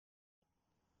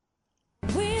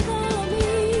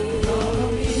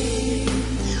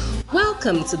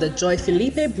Welcome to the Joy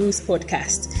Phillippe-Bruce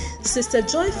podcast. Sister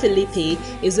Joy Phillippe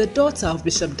is a daughter of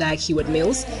Bishop Dag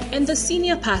Heward-Mills and the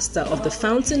senior pastor of the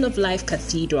Fountain of Life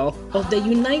Cathedral of the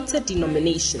United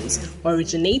Denominations,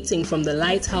 originating from the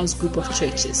Lighthouse Group of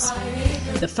Churches.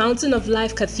 The Fountain of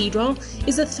Life Cathedral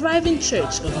is a thriving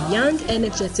church of young,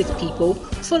 energetic people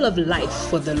full of life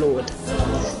for the Lord.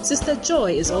 Sister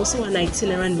Joy is also an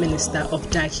itinerant minister of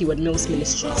Dag Heward-Mills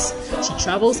Ministries. She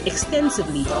travels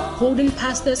extensively, holding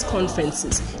pastors' conferences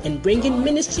and bringing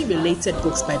ministry-related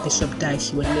books by Bishop Dag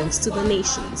Heward-Mills to the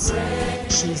nations.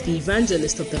 She is the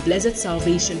evangelist of the Blessed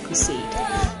Salvation Crusade.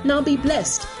 Now be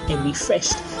blessed and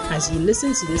refreshed as you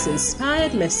listen to this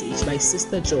inspired message by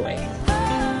Sister Joy.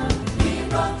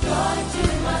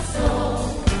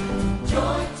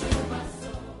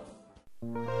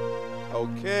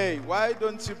 Okay, why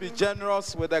don't you be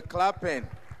generous with the clapping?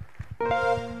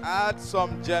 Add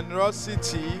some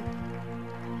generosity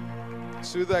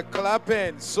to the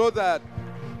clapping so that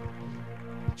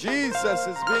Jesus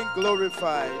is being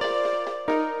glorified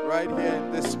right here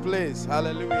in this place.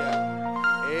 Hallelujah.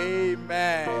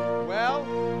 Amen. Well,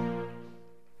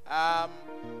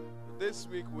 this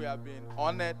week we have been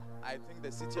honored. I think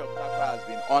the city of Tarkwa has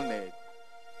been honored.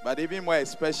 But even more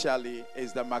especially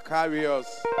is the Markarios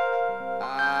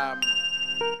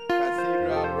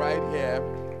Cathedral right here.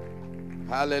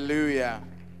 Hallelujah.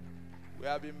 We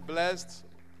have been blessed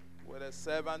with a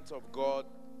servant of God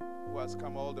who has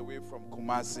come all the way from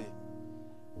Kumasi.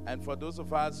 And for those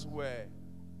of us who were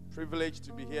privileged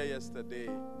to be here yesterday,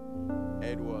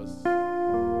 it was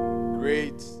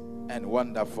great and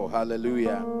wonderful.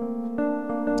 Hallelujah.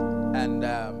 And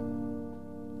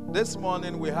this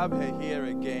morning we have her here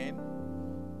again.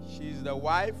 She's the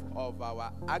wife of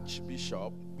our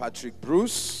Archbishop,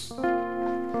 Phillippe-Bruce.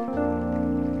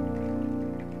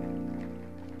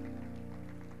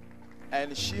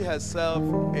 And she herself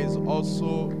is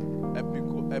also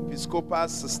Episcopal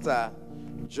Sister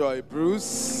Joy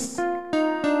Bruce.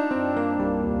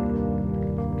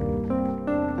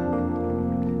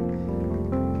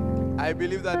 I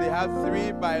believe that they have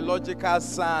 3 biological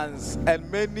sons and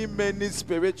many, many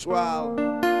spiritual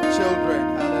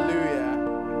children. Hallelujah.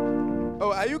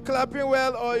 Oh, are you clapping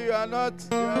well or you are not?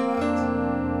 You are not.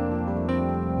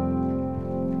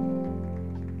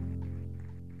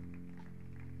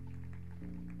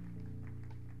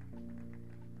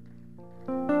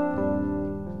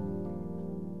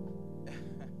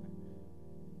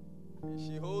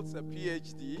 She holds a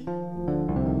PhD.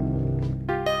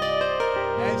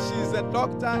 And she's a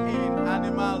doctor in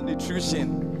animal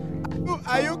nutrition.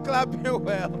 Are you clapping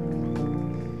well?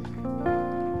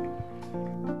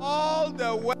 All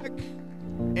the work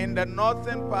in the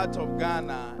northern part of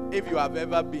Ghana, if you have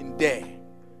ever been there.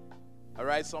 All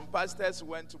right, some pastors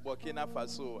went to Burkina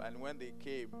Faso, and when they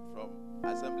came from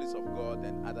Assemblies of God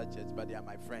and other churches, but they are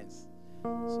my friends.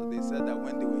 So they said that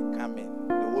when they were coming,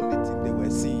 the only thing they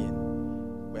were seeing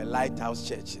were lighthouse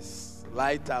churches.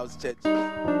 Lighthouse churches.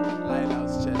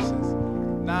 Lighthouse churches.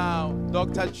 Now,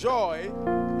 Dr. Joy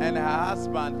and her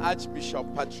husband, Archbishop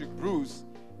Phillippe-Bruce,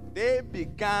 they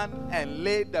began and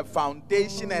laid the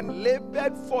foundation and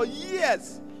labored for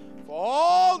years for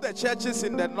all the churches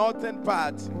in the northern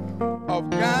part of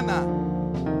Ghana.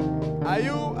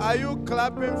 Are you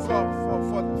clapping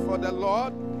for the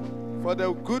Lord, for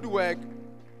the good work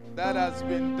that has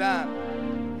been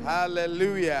done?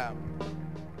 Hallelujah.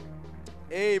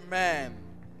 Amen.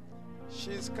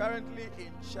 She's currently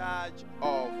in charge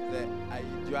of the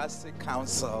Ayiduase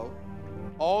Council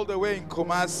all the way in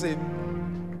Kumasi.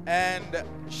 And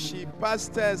she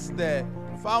pastors the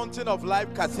Fountain of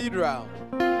Life Cathedral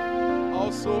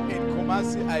also in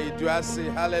Kumasi,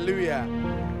 Ayiduase. Hallelujah.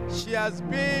 She has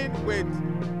been with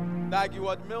Dag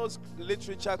Heward-Mills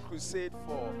Literature Crusade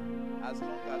for as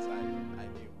long as I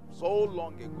knew. So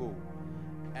long ago.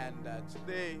 And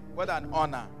today, what an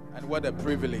honor and what a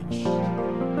privilege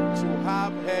to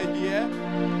have her here.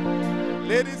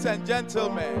 Ladies and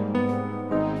gentlemen,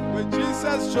 with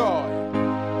Jesus' joy,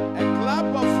 a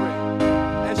clap offering,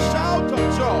 a shout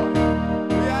of joy,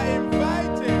 we are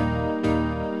inviting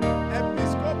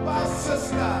Episcopal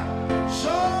Sister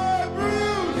Joy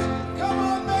Bruce. Come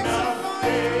on, make some noise.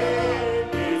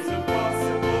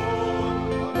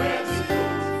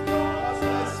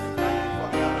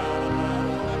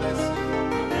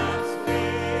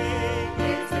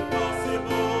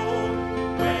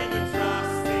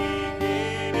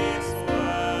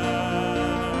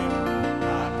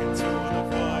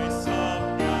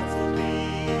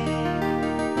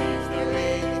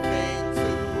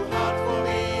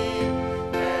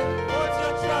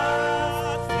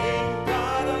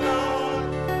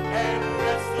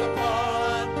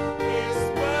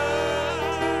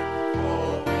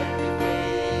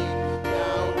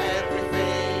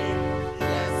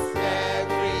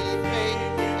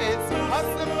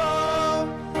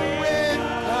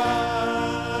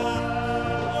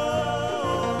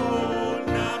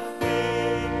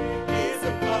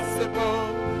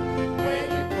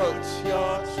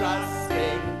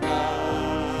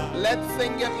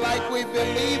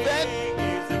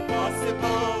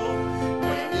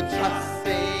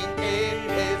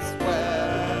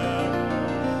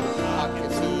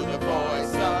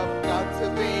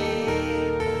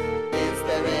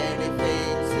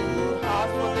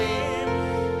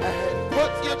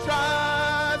 you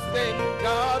trust in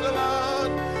God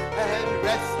alone and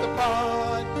rest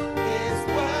upon His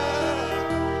word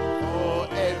for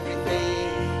everything.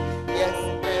 Yes,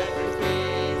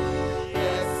 everything.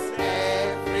 Yes,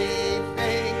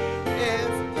 everything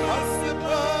is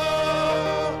possible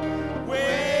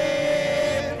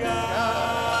with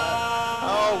God.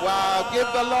 Oh, wow. Give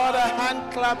the Lord a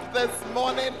hand clap this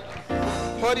morning.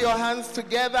 Put your hands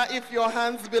together if your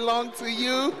hands belong to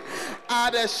you.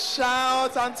 Add a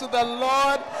shout unto the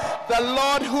Lord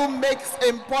who makes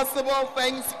impossible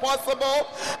things possible,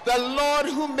 the Lord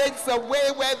who makes a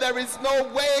way where there is no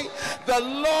way, the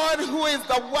Lord who is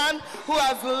the one who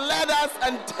has led us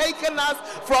and taken us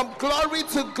from glory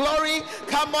to glory.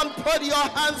 Come on, put your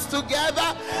hands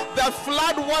together. The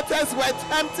flood waters were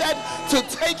tempted to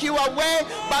take you away,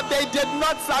 but they did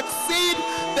not succeed.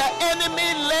 The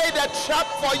enemy laid a trap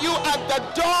for you at the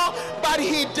door, but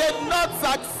he did not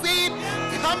succeed.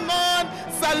 Come on,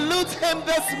 salute him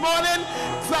this morning.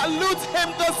 Salute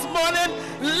him this morning.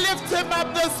 Lift him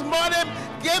up this morning.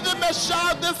 Give him a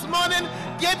shout this morning.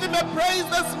 Give him a praise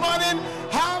this morning.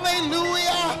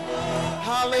 Hallelujah.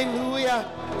 Hallelujah.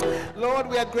 Lord,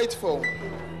 we are grateful.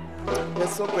 We're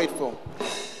so grateful.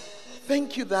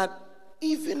 Thank you that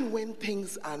even when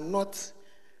things are not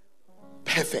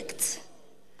perfect,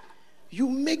 you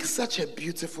make such a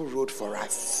beautiful road for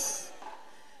us.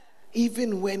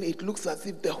 Even when it looks as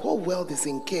if the whole world is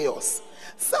in chaos,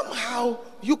 somehow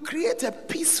you create a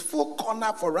peaceful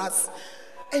corner for us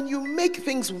and you make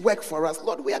things work for us.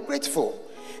 Lord, we are grateful.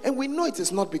 And we know it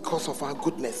is not because of our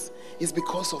goodness, it's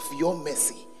because of your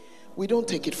mercy. We don't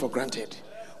take it for granted.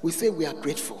 We say we are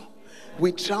grateful.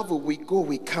 We travel, we go,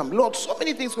 we come. Lord, so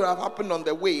many things could have happened on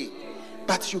the way,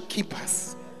 but you keep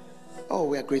us. Oh,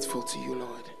 we are grateful to you,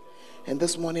 Lord. And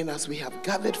this morning, as we have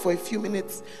gathered for a few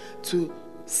minutes to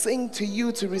sing to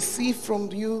you, to receive from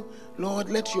you, Lord,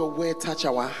 let your word touch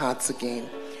our hearts again.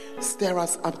 Stir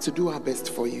us up to do our best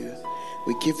for you.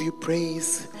 We give you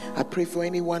praise. I pray for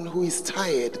anyone who is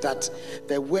tired that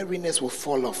their weariness will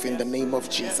fall off in the name of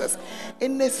Jesus.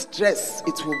 Any stress,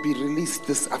 it will be released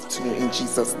this afternoon in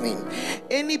Jesus' name.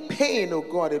 Any pain, oh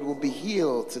God, it will be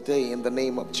healed today in the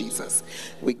name of Jesus.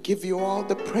 We give you all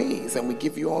the praise and we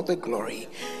give you all the glory.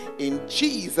 In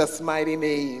Jesus' mighty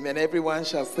name. And everyone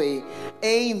shall say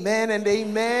amen and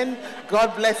amen.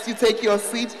 God bless you. Take your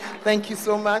seat. Thank you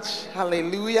so much.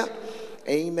 Hallelujah.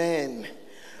 Amen.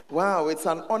 Wow, it's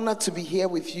an honor to be here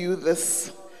with you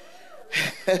this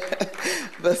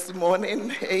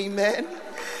morning. Amen.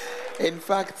 In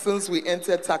fact, since we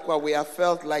entered Tarkwa, we have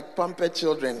felt like pampered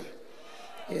children.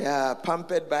 Yeah,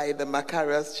 pampered by the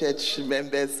Markarios church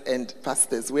members and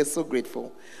pastors. We're so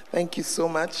grateful. Thank you so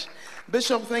much.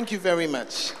 Bishop, thank you very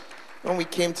much. When we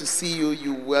came to see you,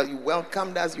 you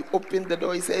welcomed us, you opened the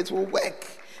door, you said it will work.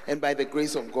 And by the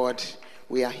grace of God,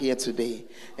 we are here today.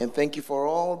 And thank you for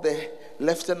all the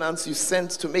lieutenants you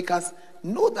sent to make us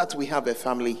know that we have a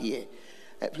family here.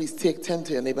 Please turn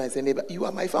to your neighbor and say, neighbor, you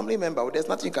are my family member. There's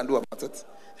nothing you can do about it.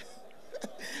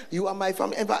 You are my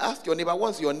family. If I ask your neighbor,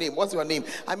 what's your name? What's your name?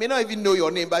 I may not even know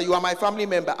your name, but you are my family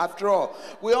member. After all,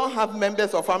 we all have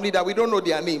members of family that we don't know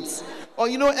their names. Or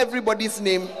you know everybody's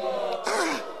name.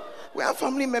 We have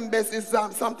family members. It's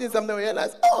something we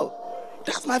realize, oh,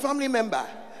 that's my family member.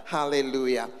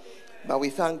 Hallelujah. But we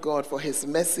thank God for his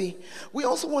mercy. We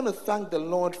also want to thank the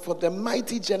Lord for the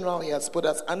mighty general he has put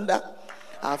us under,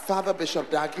 our Father Bishop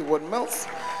Darky Woodmills.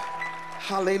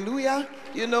 Hallelujah.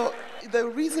 You know, the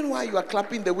reason why you are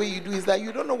clapping the way you do is that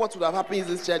you don't know what would have happened if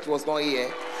this church was not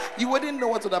here. You wouldn't know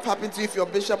what would have happened to you if your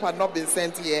bishop had not been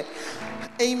sent here.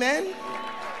 Amen.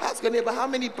 Ask your neighbor, how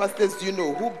many pastors do you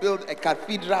know who built a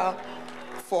cathedral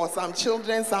for some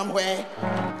children somewhere?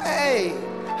 Hey,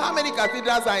 how many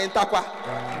cathedrals are in Tarkwa?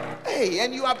 Hey,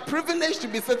 and you are privileged to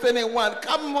be sitting in one.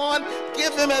 Come on,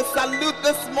 give him a salute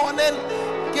this morning.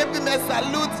 Give him a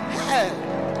salute. Hey.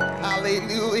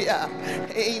 Hallelujah.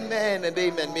 Amen and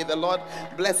amen. May the Lord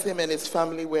bless him and his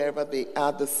family wherever they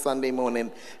are this Sunday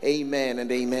morning. Amen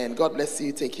and amen. God bless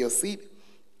you. Take your seat.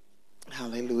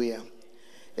 Hallelujah.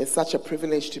 It's such a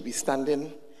privilege to be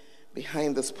standing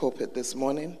behind this pulpit this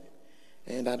morning,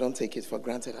 and I don't take it for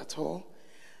granted at all.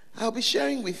 I'll be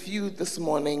sharing with you this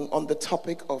morning on the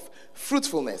topic of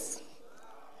fruitfulness.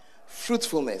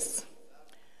 Fruitfulness.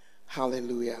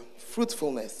 Hallelujah.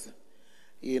 Fruitfulness.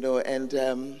 You know, and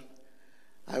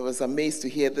I was amazed to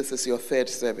hear this is your third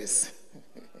service.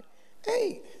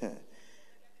 Hey,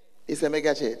 it's a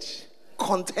mega church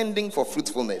contending for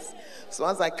fruitfulness. So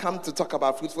as I come to talk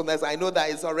about fruitfulness, I know that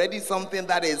it's already something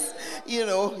that is, you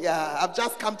know, yeah, I've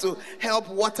just come to help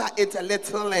water it a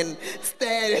little and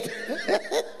stir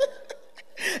it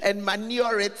and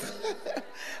manure it.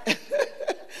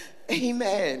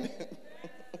 Amen.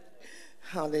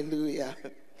 Hallelujah.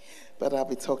 But I'll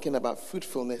be talking about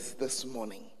fruitfulness this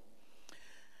morning.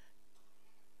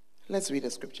 Let's read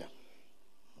the scripture.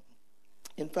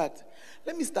 In fact,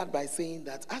 let me start by saying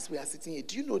that as we are sitting here,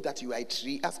 do you know that you are a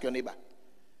tree? Ask your neighbor.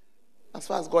 As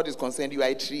far as God is concerned, you are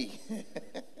a tree.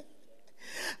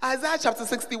 Isaiah chapter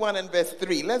 61 and verse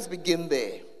 3. Let's begin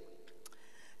there.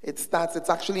 It's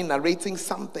actually narrating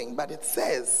something, but it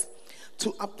says,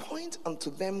 to appoint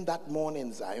unto them that mourn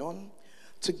in Zion,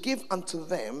 to give unto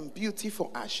them beauty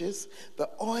for ashes, the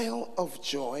oil of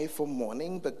joy for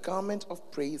mourning, the garment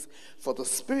of praise for the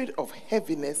spirit of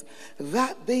heaviness,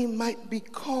 that they might be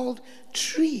called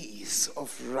trees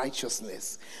of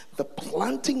righteousness, the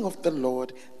planting of the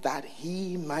Lord, that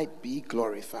he might be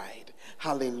glorified.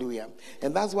 Hallelujah.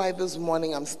 And that's why this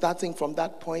morning I'm starting from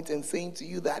that point and saying to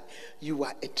you that you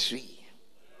are a tree.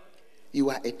 You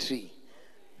are a tree.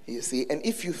 You see, and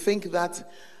if you think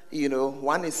that,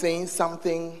 one is saying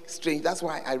something strange, that's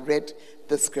why I read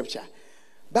the scripture.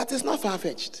 But it's not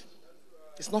far-fetched.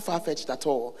 It's not far-fetched at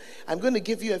all. I'm going to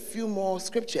give you a few more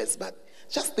scriptures, but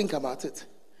just think about it.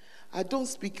 I don't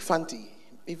speak Fanti,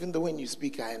 even though when you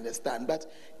speak I understand.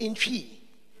 But in tree,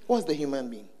 what's the human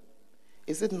being?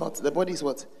 Is it not? The body is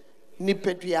what?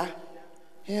 Nipedria.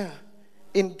 Yeah.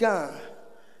 In Ga,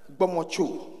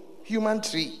 Bomocho, human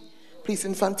tree. Please,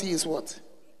 in Fanti is what?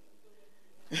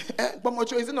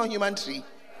 Bomocho, is it not human tree?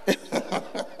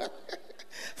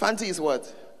 Fanti is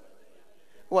what?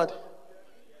 What?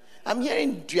 I'm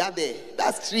hearing Driade.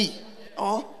 That's tree.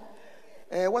 Oh.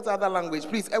 What other language?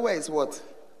 Please, Ewe is what?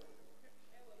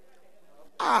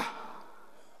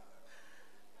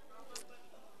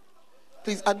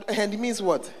 Please, and it means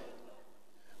what?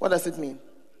 What does it mean?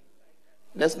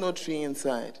 There's no tree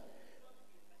inside.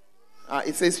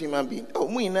 It says human being. Oh,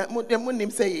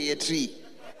 name say a tree.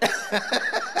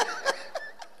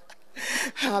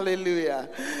 Hallelujah.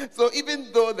 So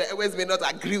even though the Ewes may not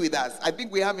agree with us, I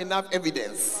think we have enough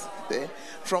evidence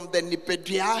from the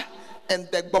Nipedia and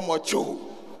the Bomocho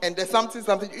and the something.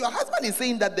 Your husband is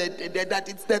saying that that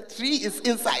it's the tree is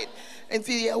inside. And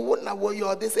see,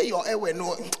 they say your Ewe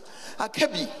no.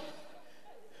 Akebi.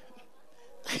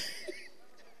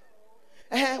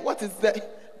 What is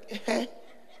that?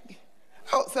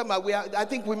 Oh, Sama, I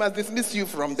think we must dismiss you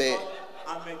from there.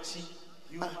 Amechi,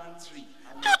 human tree.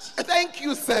 Thank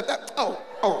you, sir.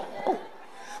 Oh.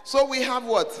 So we have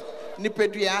what?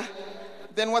 Nipedria.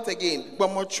 Then what again?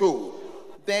 Bomocho.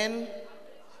 Then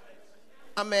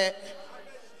Amechi.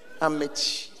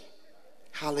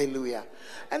 Hallelujah.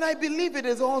 And I believe it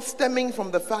is all stemming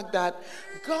from the fact that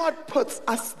God puts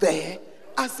us there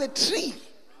as a tree.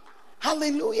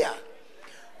 Hallelujah.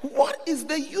 What is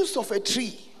the use of a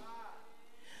tree?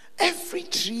 Every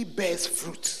tree bears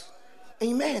fruit.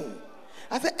 Amen.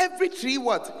 I said every tree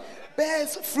what?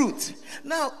 Bears fruit.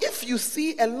 Now, if you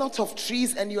see a lot of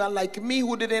trees and you are like me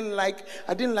who I didn't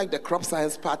like the crop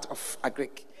science part of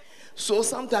agric. So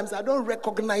sometimes I don't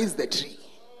recognize the tree.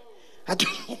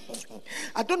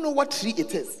 I don't know what tree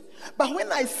it is. But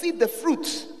when I see the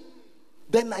fruit,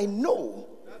 then I know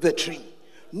the tree.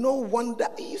 No wonder.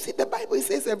 You see, the Bible, it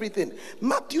says everything.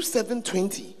 Matthew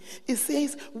 7:20. It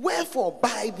says, wherefore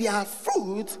by their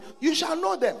fruit you shall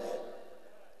know them.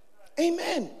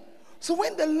 Amen. So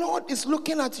when the Lord is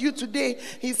looking at you today,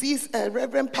 he sees a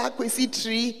Reverend Parkway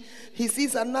tree. He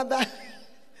sees another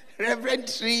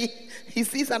Reverend tree. He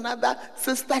sees another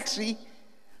sister tree.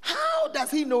 How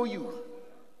does he know you?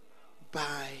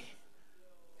 By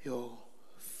your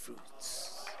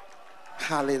fruits.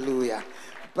 Hallelujah.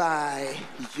 By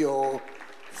your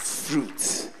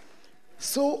fruits.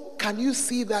 So can you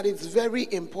see that it's very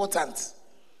important?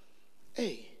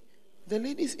 Hey, the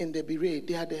ladies in the beret,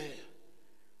 they are the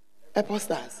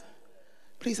apostles.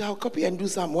 Please, I'll copy and do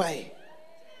some. Why?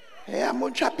 Hey, I'm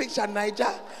on track picture,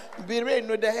 Niger. Beret,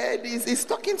 no, the head is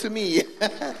talking to me.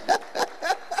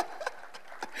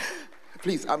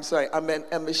 Please, I'm sorry. I'm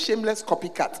a shameless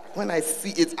copycat. When I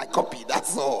see it, I copy.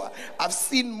 That's all. I've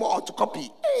seen more to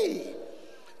copy. Hey,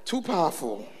 too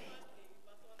powerful.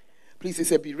 Please,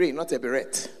 it's a beret, not a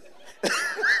beret.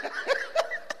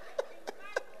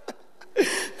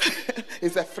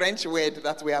 It's a French word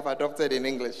that we have adopted in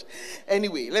English.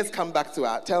 Anyway, let's come back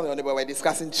to tell your neighbor we're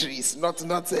discussing trees, not.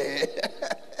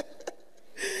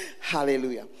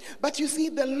 Hallelujah. But you see,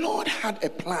 the Lord had a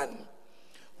plan.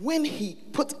 When he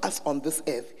put us on this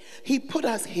earth, he put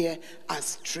us here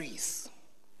as trees.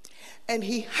 And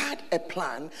he had a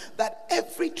plan that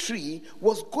every tree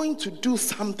was going to do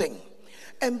something.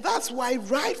 And that's why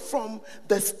right from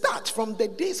the start, from the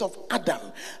days of Adam,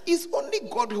 it's only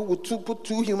God who would put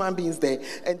two human beings there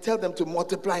and tell them to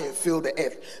multiply and fill the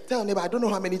earth. Tell your neighbor, I don't know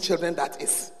how many children that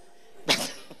is.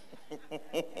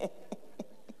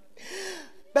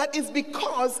 But it's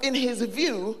because in his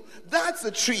view, that's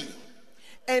a tree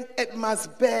and it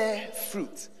must bear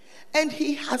fruit. And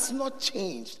he has not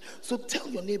changed. So tell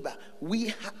your neighbor,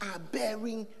 we are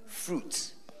bearing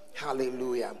fruit.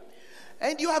 Hallelujah.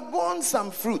 And you have borne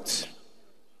some fruit,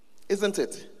 isn't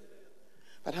it?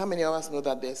 But how many of us know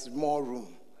that there's more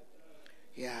room?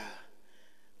 Yeah,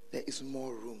 there is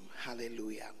more room.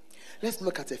 Hallelujah. Let's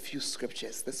look at a few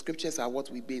scriptures. The scriptures are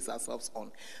what we base ourselves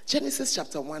on. Genesis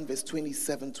chapter 1, verse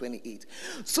 27, 28.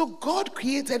 So God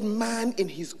created man in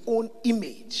his own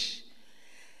image.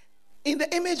 In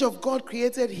the image of God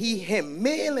created he him.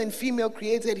 Male and female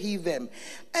created he them.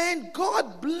 And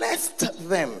God blessed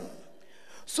them.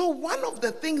 So one of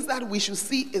the things that we should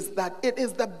see is that it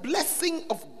is the blessing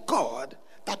of God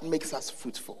that makes us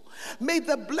fruitful. May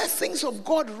the blessings of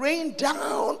God rain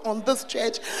down on this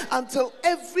church until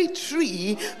every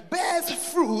tree bears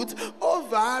fruit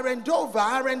over and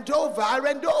over and over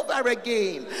and over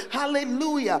again.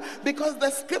 Hallelujah. Because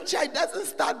the scripture, it doesn't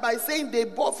start by saying they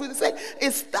bore fruit.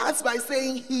 It starts by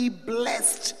saying he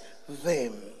blessed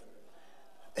them.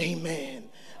 Amen.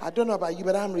 I don't know about you,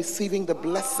 but I'm receiving the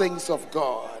blessings of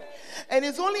God. And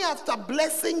it's only after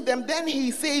blessing them, then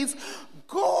he says,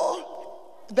 go.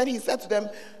 Then he said to them,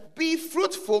 be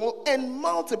fruitful and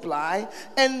multiply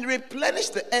and replenish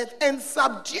the earth and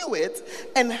subdue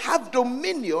it and have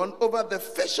dominion over the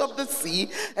fish of the sea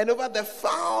and over the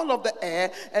fowl of the air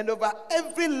and over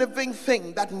every living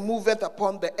thing that moveth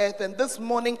upon the earth. And this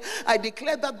morning I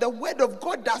declare that the word of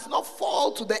God does not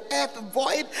fall to the earth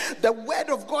void. The word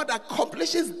of God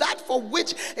accomplishes that for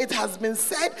which it has been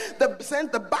said.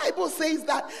 The Bible says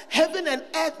that heaven and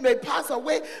earth may pass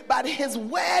away, but his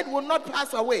word will not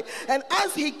pass away. And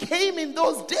as he came in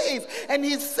those days and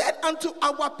he said unto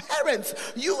our parents,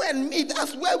 you and me,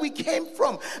 that's where we came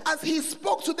from. As he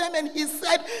spoke to them and he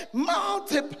said,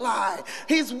 multiply.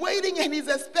 He's waiting and he's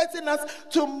expecting us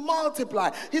to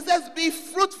multiply. He says, be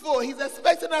fruitful. He's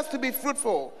expecting us to be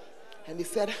fruitful. And he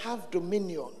said, have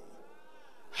dominion.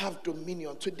 Have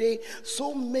dominion. Today,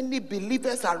 so many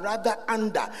believers are rather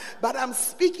under. But I'm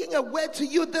speaking a word to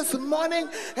you this morning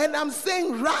and I'm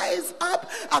saying, rise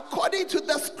up according to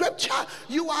the scripture.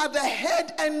 You are the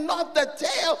head and not the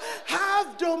tail.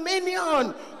 Have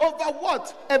dominion over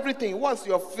what? Everything. What's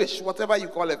your fish? Whatever you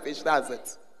call a fish, that's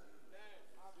it.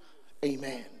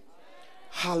 Amen.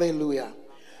 Hallelujah.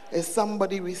 Is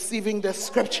somebody receiving the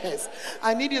scriptures?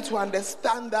 I need you to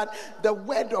understand that the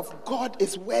word of God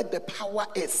is where the power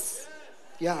is.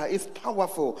 Yeah, it's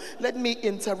powerful. Let me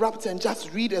interrupt and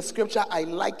just read a scripture I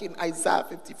like in Isaiah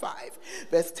 55,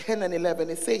 verse 10 and 11.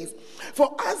 It says,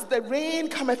 for as the rain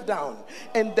cometh down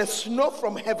and the snow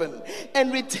from heaven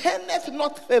and returneth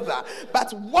not thither,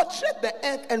 but watcheth the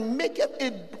earth and maketh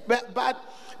it bud,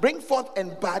 bring forth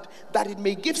and bud, that it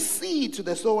may give seed to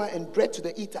the sower and bread to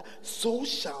the eater, so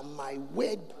shall my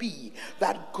word be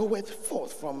that goeth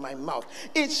forth from my mouth.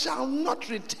 It shall not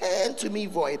return to me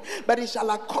void, but it shall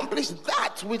accomplish that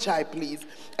which I please,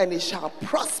 and it shall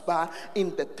prosper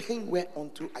in the thing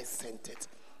whereunto I sent it.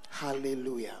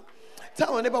 Hallelujah.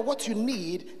 Tell your neighbor, what you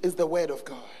need is the word of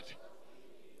God.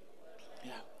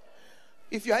 Yeah.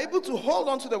 If you're able to hold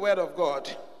on to the word of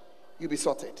God, you'll be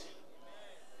sorted.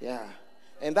 Yeah.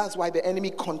 And that's why the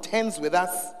enemy contends with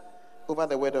us over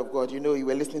the word of God. You know, you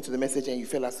were listening to the message and you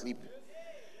fell asleep.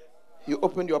 You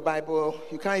opened your Bible,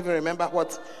 you can't even remember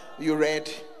what you read.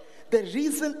 The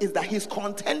reason is that he's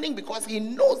contending because he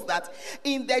knows that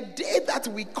in the day that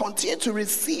we continue to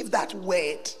receive that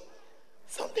word,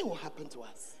 something will happen to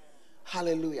us.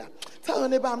 Hallelujah. Tell your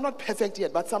neighbor, I'm not perfect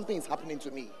yet, but something is happening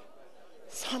to me.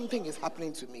 Something is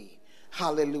happening to me.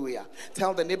 Hallelujah.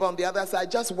 Tell the neighbor on the other side,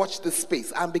 just watch the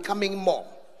space. I'm becoming more.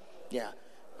 Yeah.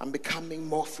 I'm becoming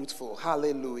more fruitful.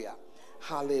 Hallelujah.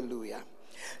 Hallelujah.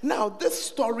 Now, this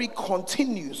story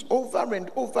continues over and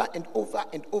over and over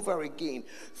and over again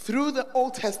through the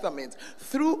Old Testament,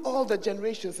 through all the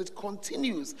generations. It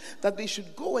continues that they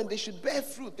should go and they should bear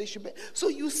fruit. So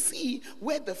you see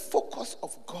where the focus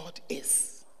of God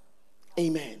is.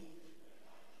 Amen.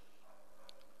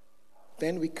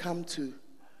 Then we come to,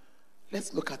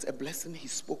 let's look at a blessing he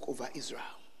spoke over Israel.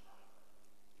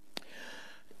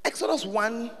 Exodus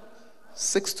 1,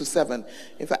 6-7.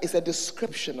 In fact, it's a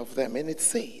description of them. And it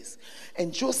says,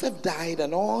 and Joseph died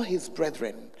and all his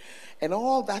brethren, And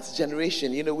all that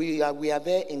generation, we are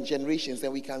there in generations,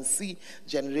 and we can see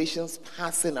generations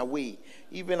passing away.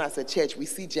 Even as a church, we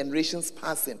see generations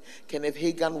passing. Kenneth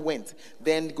Hagin went,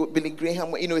 then Billy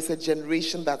Graham went. It's a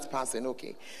generation that's passing.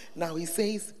 Okay. Now he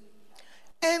says,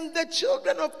 and the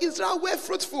children of Israel were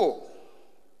fruitful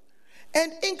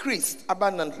and increased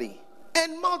abundantly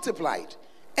and multiplied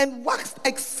and waxed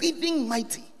exceeding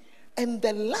mighty, and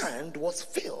the land was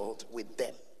filled with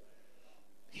them.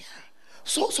 Yeah.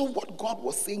 So what God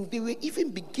was saying, they were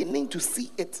even beginning to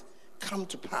see it come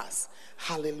to pass.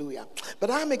 Hallelujah.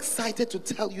 But I'm excited to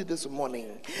tell you this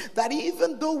morning that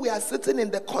even though we are sitting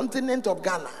in the continent of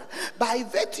Ghana, by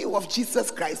virtue of Jesus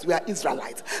Christ, we are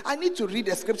Israelites. I need to read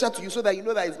a scripture to you so that you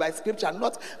know that it's by scripture,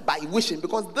 not by wishing,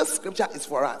 because this scripture is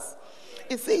for us.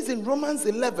 It says in Romans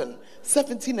 11,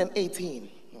 17 and 18.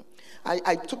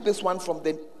 I took this one from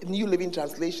the New Living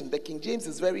Translation. The King James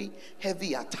is very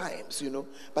heavy at times,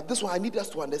 but this one I need us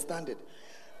to understand it.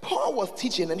 Paul was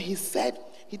teaching, and he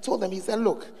told them,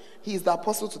 look, he is the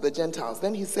apostle to the Gentiles.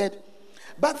 Then he said,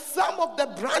 but some of the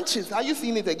branches, are you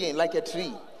seeing it again, like a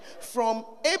tree, from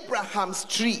Abraham's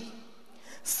tree,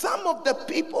 some of the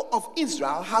people of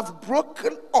Israel have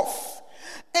broken off.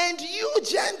 And you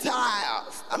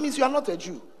Gentiles, that means you are not a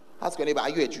Jew. Ask your neighbor, are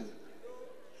you a Jew?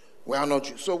 We are not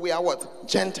Jews. So we are what?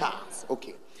 Gentiles.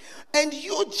 Okay. And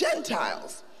you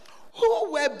Gentiles,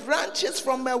 who were branches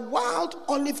from a wild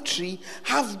olive tree,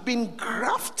 have been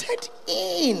grafted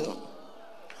in.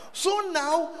 So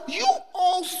now you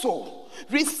also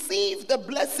receive the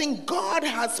blessing God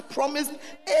has promised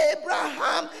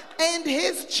Abraham and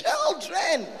his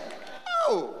children.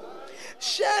 Oh,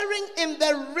 sharing in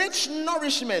the rich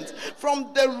nourishment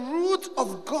from the root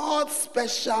of God's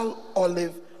special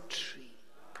olive tree.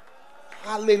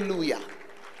 Hallelujah.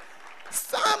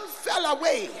 Some fell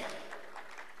away,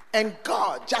 and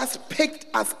God just picked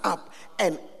us up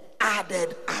and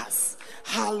added us.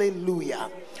 Hallelujah.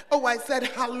 Oh, I said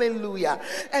hallelujah.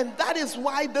 And that is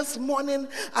why this morning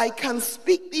I can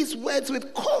speak these words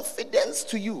with confidence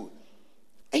to you.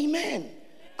 Amen.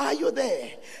 Are you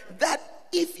there? That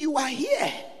if you are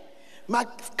here,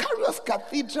 Markarios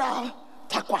Cathedral,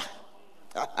 Tarkwa,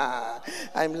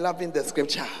 I'm loving the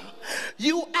scripture.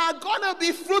 You are gonna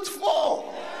be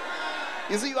fruitful.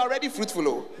 You see, you're already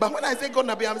fruitful. But when I say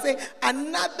gonna be, I'm saying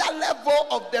another level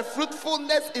of the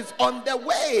fruitfulness is on the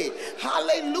way.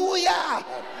 Hallelujah.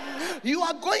 You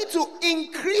are going to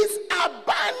increase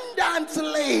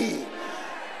abundantly.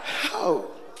 How?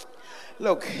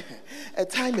 Look, a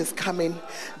time is coming.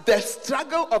 The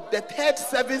struggle of the third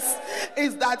service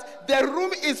is that the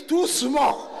room is too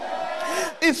small.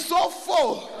 It's so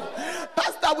full.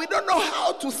 Pastor, we don't know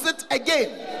how to sit again.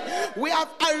 We have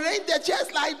arranged the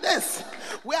chairs like this.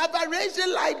 We have arranged it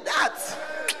like that.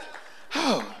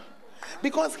 Oh,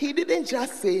 because he didn't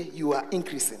just say you are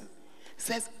increasing. He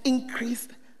says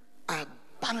increased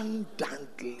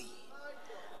abundantly.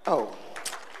 Oh,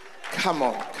 come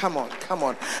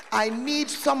on. I need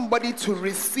somebody to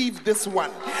receive this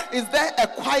one. Is there a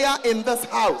choir in this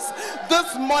house?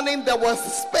 This morning there was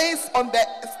space on the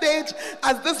stage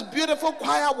as this beautiful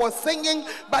choir was singing,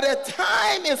 but a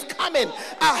time is coming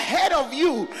ahead of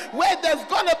you where there's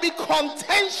going to be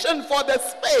contention for the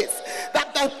space,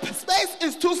 that the space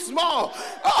is too small.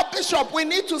 Oh, Bishop, we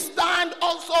need to stand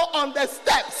also on the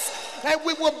steps. And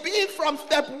we will be from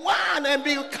step one and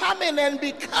be coming and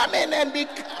be coming and be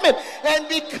coming and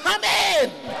be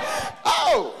coming.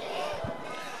 Oh,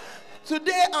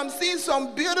 today I'm seeing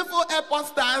some beautiful airport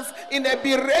stars in a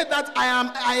beret that I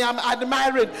am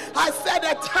admiring. I said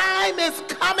a time is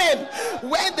coming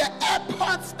when the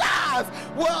airport stars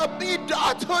will be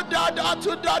door to door, door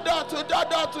to door, door to door,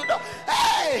 door to door.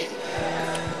 Hey!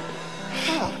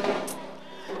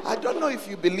 I don't know if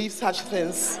you believe such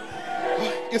things.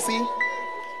 You see,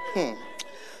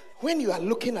 when you are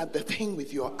looking at the thing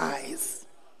with your eyes,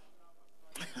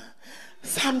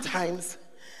 sometimes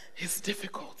it's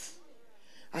difficult.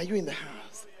 Are you in the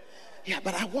house? Yeah,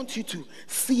 but I want you to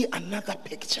see another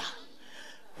picture.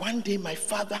 One day my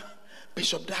father,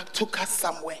 Bishop Doug, took us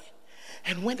somewhere.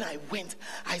 And when I went,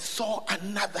 I saw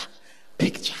another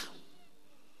picture.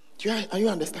 Are you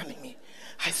understanding me?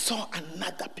 I saw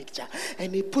another picture,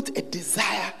 and it put a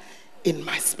desire in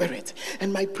my spirit.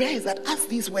 And my prayer is that as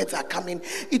these words are coming,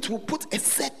 it will put a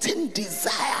certain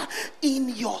desire in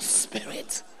your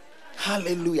spirit.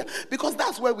 Hallelujah. Because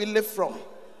that's where we live from.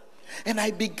 And I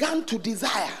began to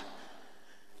desire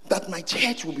that my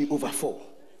church will be overfull.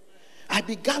 I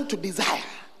began to desire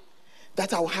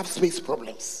that I will have space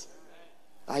problems.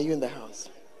 Are you in the house?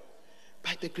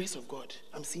 By the grace of God,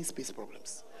 I'm seeing space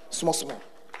problems. Small. Tell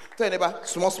your neighbor,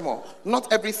 small.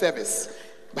 Not every service.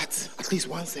 But at least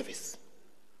one service.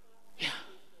 Yeah.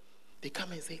 They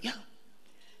come and say, yeah.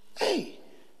 Hey.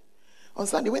 On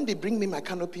Sunday, when they bring me my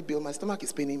canopy bill, my stomach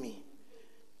is paining me.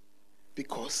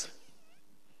 Because.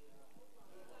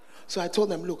 So I told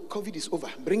them, look, COVID is over.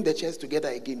 Bring the chairs together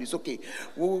again. It's okay.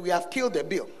 We have killed the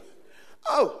bill.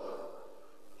 Oh.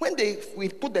 When we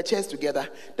put the chairs together,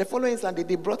 the following Sunday,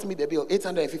 they brought me the bill,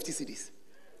 850 cedis.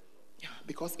 Yeah,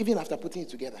 because even after putting it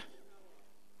together,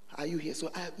 are you here?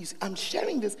 So I'm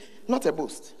sharing this, not a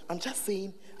boast. I'm just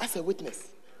saying, as a witness,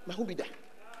 Mahubida.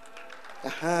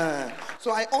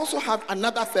 So I also have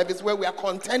another service where we are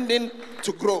contending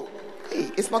to grow. Hey,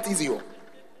 it's not easy.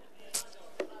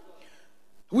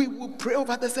 We will pray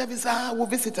over the service. We'll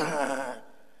visit.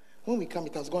 When we come,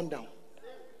 it has gone down.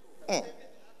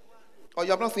 Or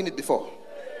you have not seen it before.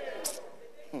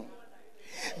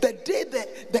 The day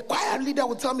the choir leader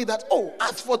will tell me that, oh,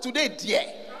 as for today, dear.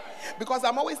 Because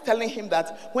I'm always telling him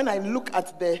that when I look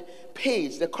at the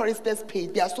page, the choristers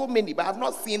page, there are so many, but I've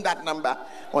not seen that number.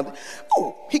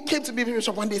 He came to me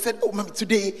Bishop one day and said, oh, Mommy,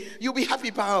 today you'll be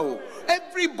happy, pal.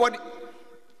 Everybody.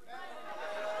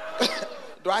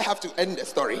 Do I have to end the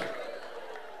story?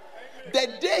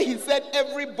 The day he said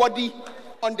everybody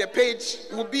on the page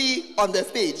will be on the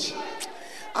stage,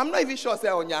 I'm not even sure say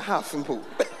on your half.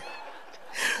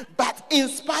 But in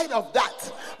spite of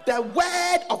that, the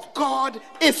word of God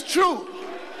is true.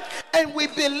 And we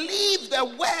believe the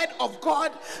word of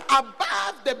God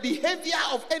above the behavior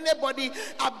of anybody,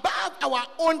 above our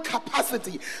own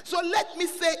capacity. So let me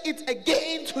say it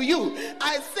again to you.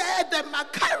 I said the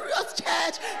Markarios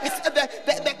church is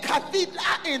the cathedral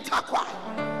in Tarkwa.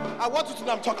 I want you to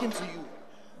know I'm talking to you.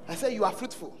 I said you are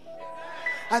fruitful.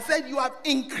 I said you have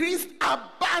increased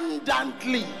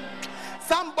abundantly.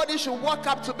 Somebody should walk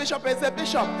up to Bishop and say,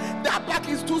 Bishop, that back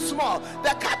is too small. The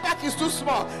car park is too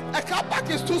small. The car park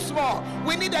is too small.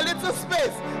 We need a little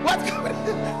space. What's going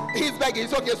on? He's begging.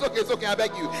 It's okay. I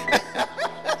beg you.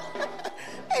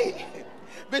 Hey,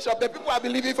 Bishop, the people are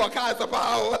believing for cars of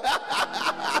power.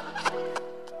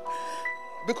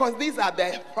 Because these are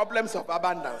the problems of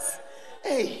abundance.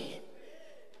 Hey,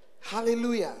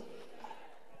 hallelujah.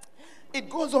 It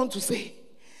goes on to say,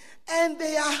 and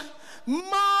they are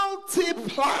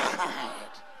multiplied.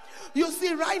 You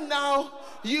see, right now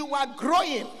you are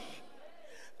growing,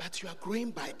 but you are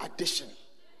growing by addition.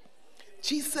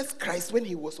 Jesus Christ, when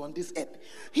he was on this earth,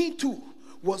 he too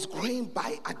was growing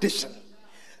by addition.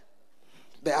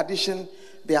 The addition,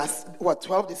 there are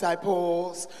 12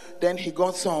 disciples. Then he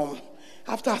got some.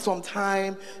 After some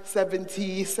time,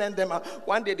 70, sent them out.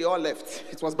 One day they all left.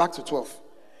 It was back to 12.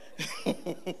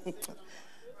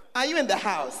 Are you in the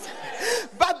house?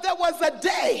 But there was a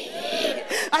day.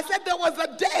 I said there was a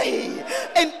day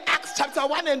in Acts chapter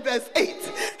 1 and verse 8.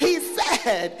 He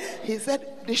said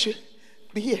they should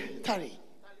be here.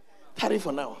 Tarry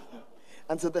for now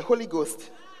until the Holy Ghost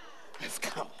has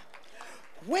come.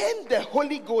 When the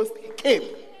Holy Ghost came,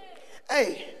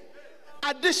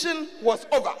 addition was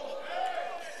over.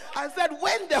 I said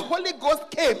when the Holy Ghost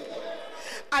came,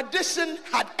 addition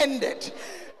had ended.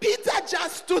 Peter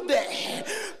just stood there,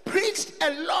 preached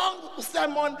a long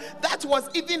sermon that was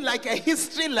even like a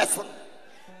history lesson.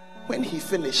 When he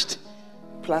finished,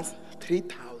 plus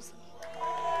 3,000.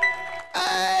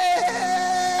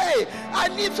 Hey, I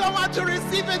need someone to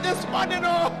receive it this morning.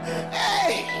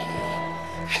 Hey.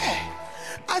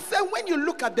 I said, when you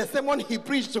look at the sermon he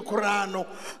preached to Quran,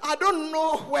 I don't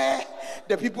know where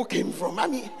the people came from. I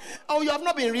mean, you have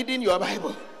not been reading your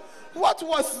Bible. What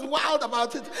was wild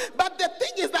about it? But the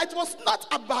thing is that it was not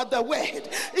about the word.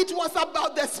 It was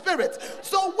about the spirit.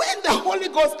 So when the Holy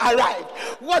Ghost arrived,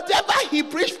 whatever he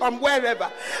preached from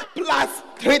wherever, plus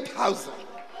 3,000.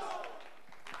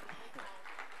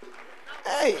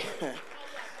 Hey.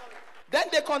 Then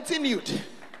they continued.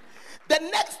 The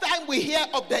next time we hear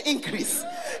of the increase,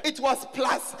 it was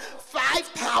plus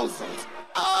 5,000.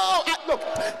 Oh, look,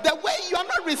 the way you are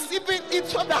not receiving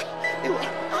each other.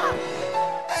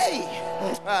 Hey.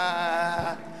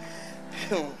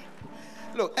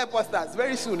 Look, apostles,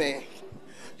 very soon,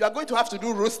 you are going to have to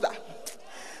do rooster.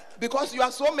 Because you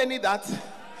are so many that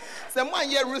some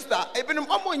 1 year rooster, even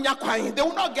they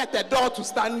will not get the door to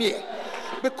stand near.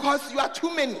 Because you are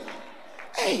too many.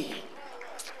 Hey.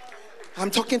 I'm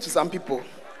talking to some people.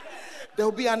 There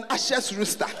will be an ashes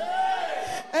rooster.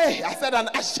 Hey, I said an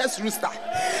ashes rooster.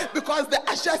 Because the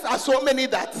ashes are so many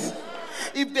that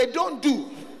if they don't do,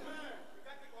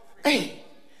 hey,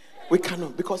 we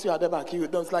cannot. Because you are the back. You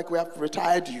don't like we have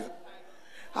retired you.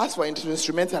 As for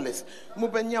instrumentalists,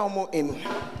 in.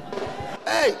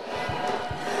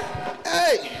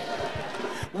 Hey,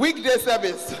 weekday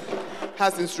service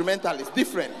has instrumentalists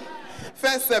different.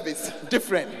 First service,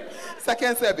 different.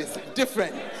 Second service,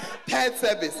 different. Third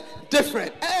service,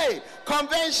 different. Hey,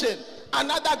 convention,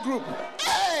 another group.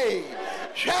 Hey,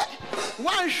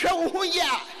 one show,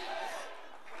 yeah.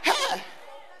 Hey.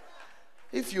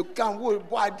 If you can,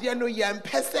 boy, dear no young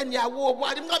person, ya wo,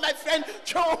 boy, my friend,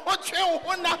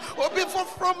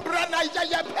 from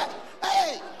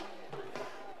hey,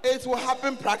 it will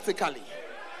happen practically.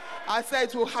 I said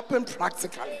it will happen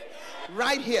practically.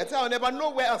 Right here, tell neighbor,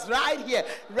 nowhere else. Right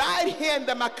here in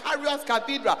the Markarios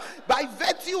Cathedral, by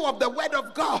virtue of the word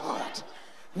of God,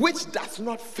 which does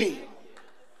not fail,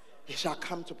 it shall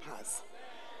come to pass.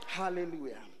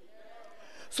 Hallelujah.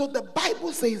 So the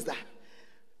Bible says that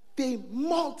they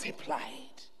multiplied.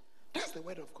 That's the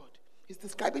word of God. It's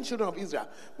describing children of Israel.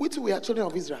 We too, we are children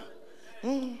of Israel.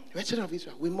 We are children of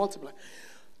Israel. We multiply.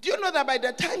 Do you know that by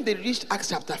the time they reached Acts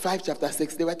chapter 5, chapter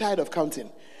 6, they were tired of counting?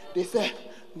 They said,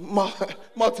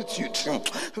 multitude.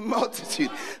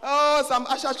 Oh, some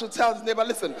usher should tell his neighbor,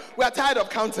 listen, we are tired of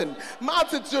counting.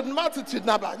 Multitude.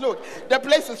 Now, look, the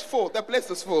place is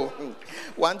full.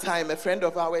 One time, a friend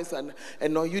of ours, an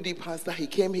UD pastor, he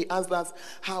came, he asked us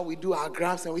how we do our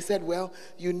graphs, and we said, well,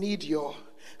 you need your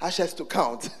ushers to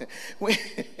count.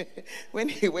 When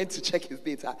he went to check his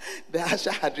data, the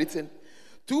usher had written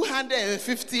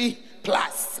 250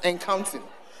 plus and counting.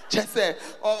 Just say,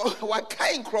 oh, what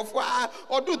kind of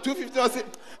or do 250 or say,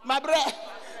 my brother,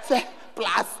 say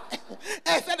plus.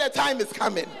 I said the time is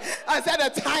coming.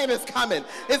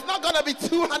 It's not going to be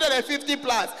 250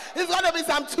 plus. It's going to be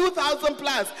some 2,000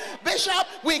 plus. Bishop,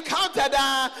 we counted,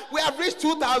 we have reached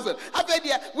 2,000. After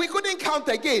that, we couldn't count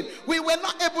again. We were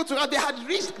not able to, they had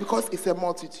reached, because it's a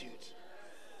multitude.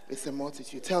 It's a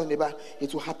multitude. Tell neighbor,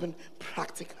 it will happen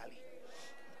practically.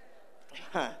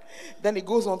 Then it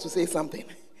goes on to say something.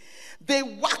 They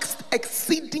waxed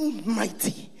exceeding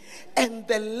mighty, and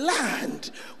the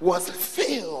land was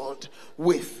filled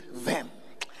with them.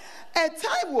 A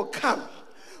time will come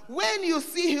when you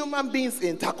see human beings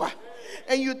in Tarkwa,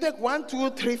 and you take 1, 2,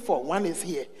 3, 4. One is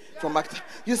here from back.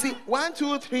 You see 1,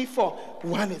 2, 3, 4.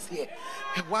 One is here.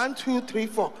 1, 2, 3,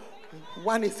 4.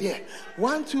 One is here.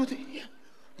 1, 2, 3.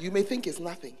 You may think it's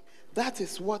nothing. That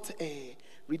is what a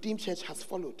Redeemed Church has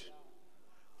followed.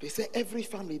 They say every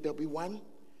family there'll be one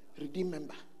Redeemed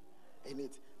member in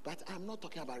it. But I'm not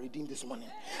talking about Redeemed this morning.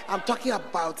 I'm talking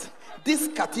about this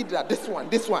cathedral, this one.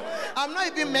 I'm not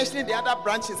even mentioning the other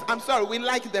branches. I'm sorry, we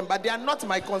like them, but they are not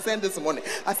my concern this morning.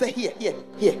 I say here.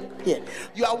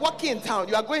 You are walking in town,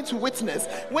 you are going to witness.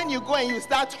 When you go and you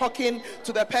start talking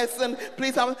to the person,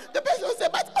 please, the person will say,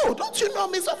 but don't you know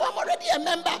me? So I'm already a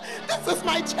member. This is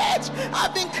my church.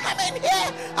 I've been coming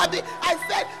here. I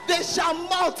said, they shall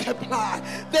multiply.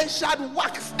 They shall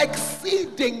wax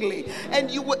exceedingly,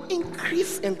 and you will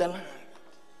increase in the land.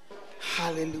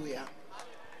 Hallelujah.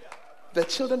 The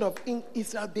children of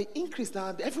Israel, they increased.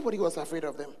 Now everybody was afraid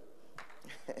of them.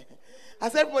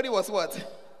 As everybody was what?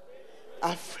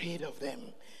 Afraid of them.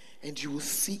 And you will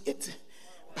see it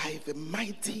by the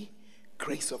mighty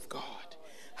grace of God.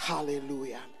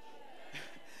 Hallelujah.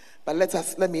 But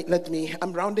let me,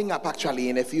 I'm rounding up actually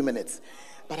in a few minutes.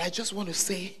 But I just want to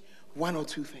say one or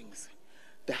two things.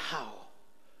 The how,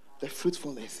 the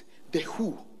fruitfulness, the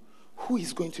who. Who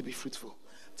is going to be fruitful?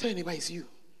 Tell anybody it's you.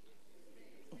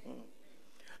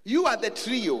 You are the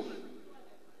trio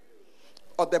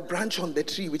or the branch on the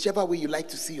tree, whichever way you like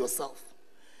to see yourself.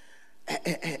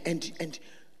 And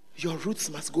your roots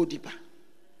must go deeper.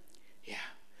 Yeah,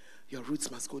 your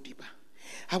roots must go deeper.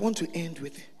 I want to end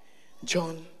with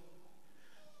John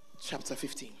chapter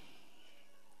 15.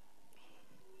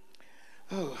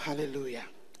 Oh, hallelujah.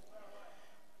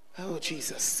 Oh,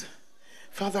 Jesus.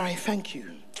 Father, I thank you.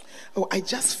 Oh, I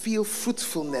just feel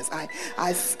fruitfulness. I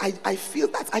feel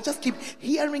that. I just keep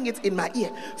hearing it in my ear.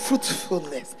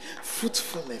 Fruitfulness.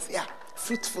 Yeah,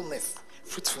 fruitfulness.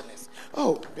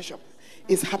 Oh, Bishop,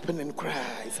 it's happening.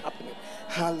 Cry, it's happening.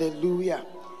 Hallelujah.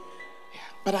 Yeah.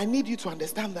 But I need you to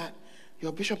understand that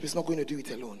your bishop is not going to do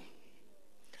it alone.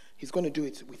 He's going to do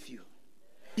it with you.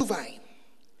 You vine,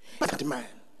 that man,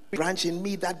 branch in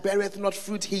me that beareth not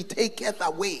fruit, he taketh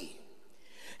away.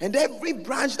 And every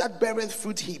branch that beareth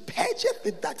fruit, he purgeth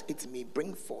it, that it may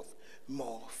bring forth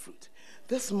more fruit.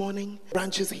 This morning,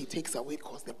 branches he takes away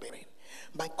cause the bearing.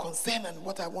 My concern and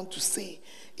what I want to say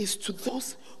is to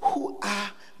those who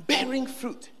are bearing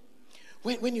fruit.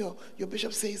 When your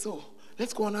bishop says, oh,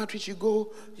 let's go on outreach, you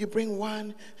go, you bring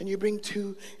one, and you bring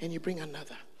two, and you bring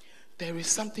another. There is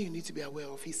something you need to be aware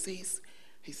of. He says,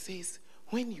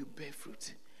 when you bear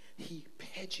fruit, he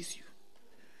purges you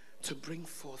to bring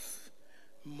forth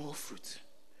more fruit.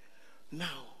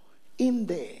 Now, in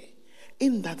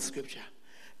that scripture,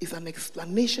 is an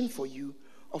explanation for you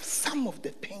of some of the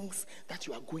things that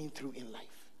you are going through in life.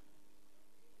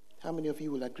 How many of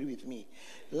you will agree with me?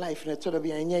 Life is not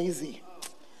easy.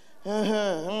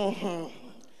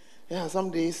 Yeah, some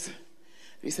days,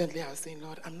 recently I was saying,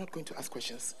 Lord, I'm not going to ask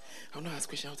questions. I will not ask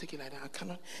questions. I'll take it like that. I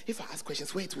cannot. If I ask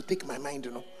questions, where it will take my mind,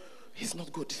 it's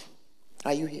not good.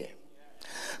 Are you here?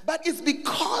 But it's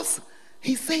because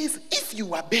he says, if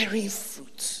you are bearing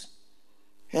fruit,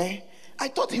 I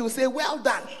thought he would say, well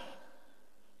done.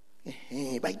 But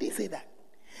he didn't say that.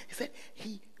 He said,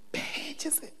 he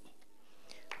purges it.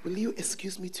 Will you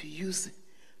excuse me to use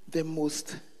the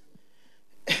most,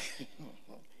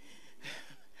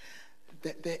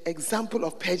 the example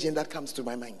of purging that comes to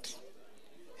my mind?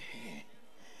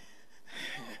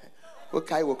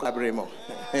 Okay, wokabremo.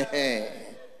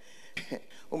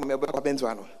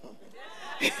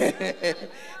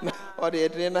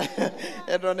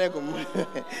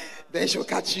 Then she'll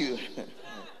catch you.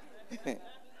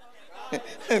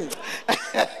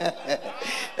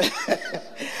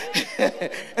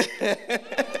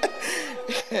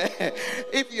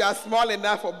 If you are small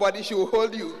enough for body, she will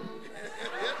hold you.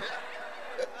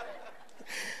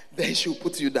 Then she will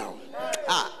put you down.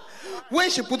 When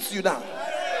she puts you down,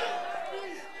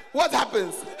 what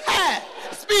happens? Hey,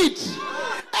 speed.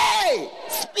 Hey,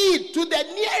 speed to the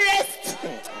nearest,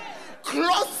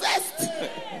 closest.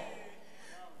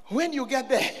 When you get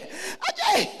there,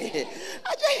 Ajay.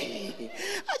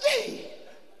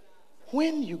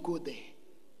 When you go there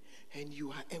and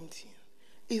you are empty,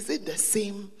 is it the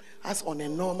same as on a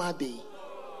normal day?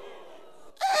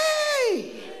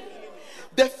 Hey,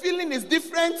 the feeling is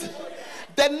different.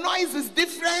 The noise is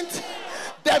different.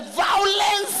 The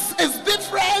violence is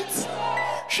different.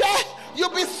 You'll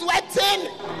be sweating.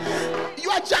 You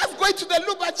are just going to the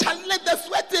loo, but the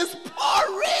sweat is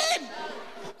pouring.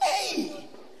 Hey,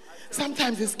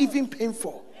 sometimes it's even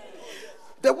painful.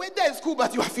 The weather is cool,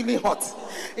 but you are feeling hot.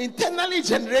 Internally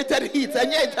generated heat.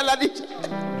 And yet,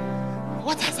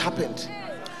 what has happened?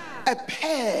 A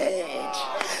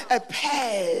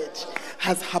purge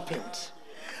has happened.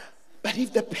 But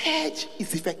if the purge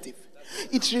is effective,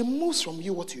 it removes from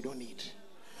you what you don't need.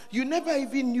 You never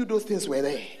even knew those things were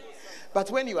there. But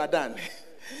when you are done,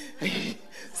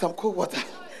 some cold water,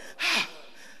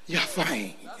 you are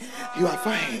fine. You are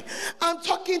fine. I'm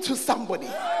talking to somebody.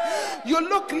 You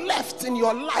look left in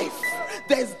your life,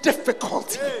 there's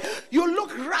difficulty. You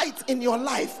look right in your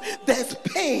life, there's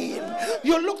pain.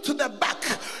 You look to the back,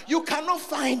 you cannot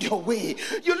find your way.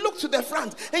 You look to the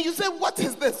front and you say, what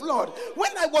is this, Lord?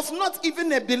 When I was not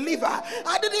even a believer,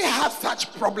 I didn't have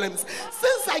such problems.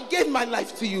 Since I gave my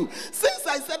life to you, since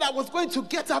I said I was going to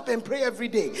get up and pray every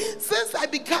day, since I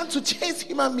began to chase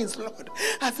human beings, Lord,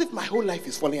 as if my whole life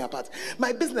is falling apart.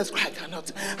 My business, I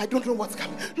cannot. I don't know what's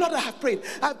coming. Lord, I have prayed.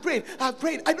 I've prayed.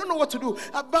 I don't know what to do.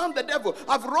 I've bound the devil.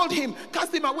 I've rolled him,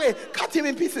 cast him away, cut him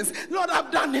in pieces. Lord, I've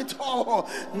done it all.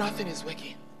 Nothing is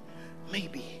working.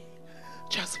 Maybe,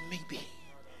 just maybe,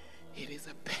 it is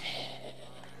a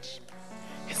purge.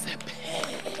 It's a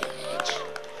purge.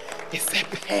 It's a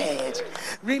purge.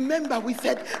 Remember, we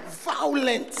said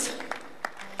violent.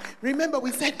 Remember,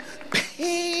 we said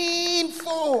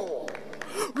painful.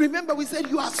 Remember, we said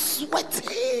you are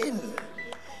sweating.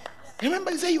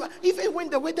 Remember, you say you are, even when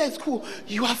the weather is cool,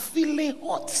 you are feeling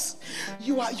hot.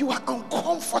 You are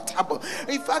uncomfortable.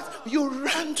 In fact, you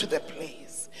run to the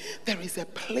place. There is a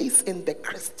place in the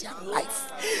Christian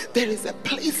life. There is a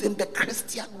place in the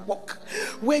Christian walk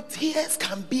where tears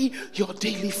can be your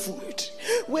daily food.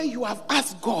 Where you have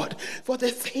asked God for the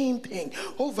same thing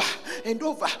over and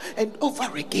over and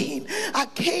over again. I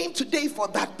came today for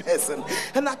that person.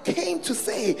 And I came to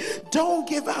say, don't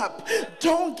give up.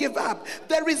 Don't give up.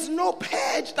 There is no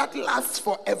purge that lasts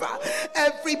forever.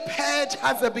 Every purge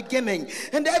has a beginning.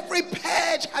 And every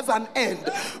purge has an end.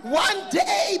 One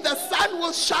day the sun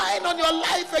will shine on your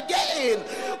life again.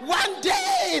 One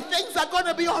day things are going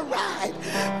to be all right.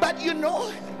 But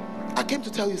I came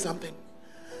to tell you something.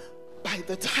 By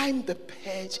the time the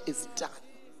purge is done,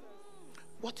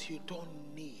 what you don't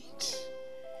need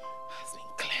has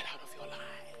been cleared out of your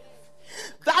life.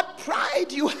 That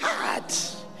pride you had,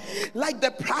 like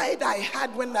the pride I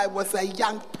had when I was a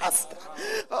young pastor.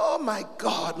 Oh my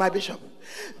God, my bishop.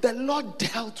 The Lord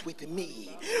dealt with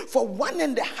me for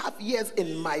 1.5 years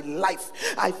in my life.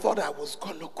 I thought I was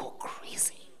going to go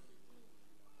crazy.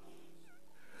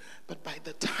 But by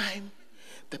the time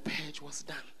the purge was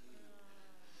done,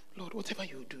 Lord, whatever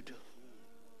you do.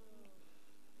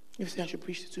 If you say I should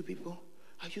preach to 2 people,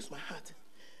 I'll use my heart.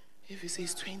 If you say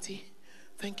it's 20,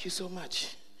 thank you so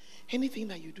much. Anything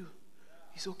that you do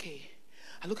is okay.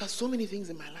 I look at so many things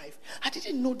in my life. I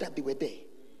didn't know that they were there.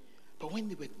 But when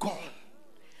they were gone,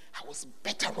 I was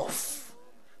better off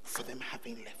for them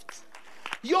having left.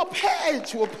 Your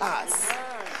purge will pass.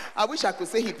 I wish I could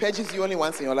say he purges you only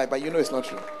once in your life, but you know it's not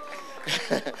true.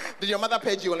 Did your mother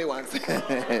purge you only once?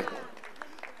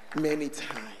 Many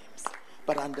times.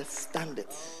 But understand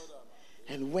it.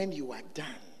 And when you are done,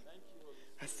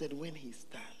 I said when he's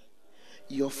done,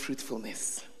 your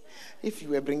fruitfulness. If you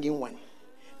were bringing 1,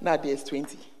 now there's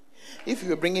 20. If you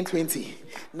were bringing 20,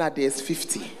 now there's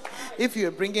 50. If you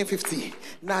were bringing 50,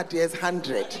 now there's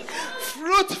 100.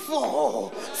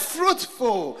 Fruitful.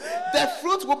 The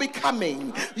fruit will be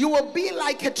coming. You will be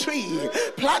like a tree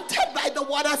planted by the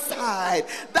waterside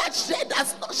that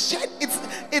does not shed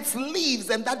its leaves,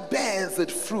 and that bears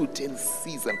its fruit in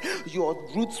season. Your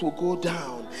roots will go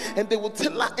down, and they will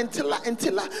till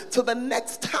to the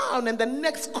next town and the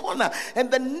next corner and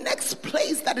the next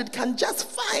place that it can just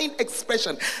find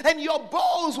expression. And your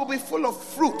bowls will be full of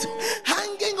fruit,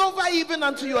 hanging over even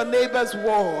unto your neighbor's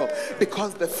wall,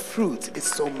 because the fruit is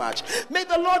so much. May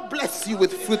the Lord bless you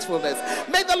with fruitfulness.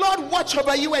 May the Lord watch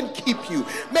over you and keep you.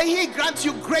 May he grant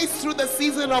you grace through the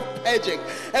season of purging.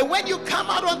 And when you come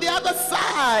out on the other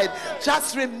side,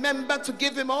 just remember to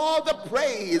give him all the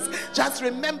praise. Just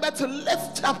remember to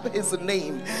lift up his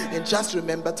name, and just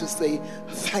remember to say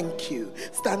thank you.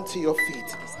 Stand to your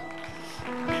feet.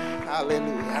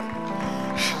 Hallelujah.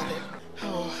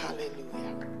 Oh,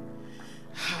 hallelujah.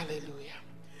 Hallelujah.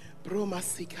 Broma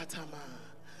sikatama.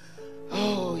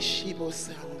 Oh, Shibo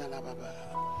Sandala Baba.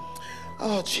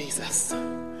 Oh, Jesus.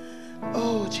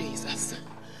 Oh, Jesus.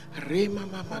 Rema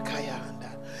Mama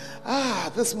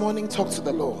Kayanda. This morning, talk to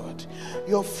the Lord.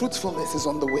 Your fruitfulness is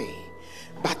on the way,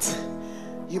 but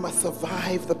you must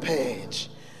survive the purge.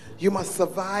 You must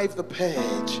survive the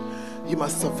purge. You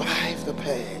must survive the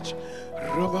purge.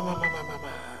 Roba Mama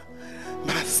Mama.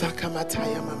 Masaka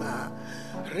Mataya Mama.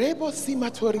 Rebo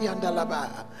Simatori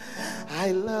Andalaba.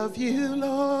 I love you,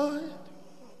 Lord,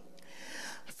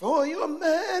 for your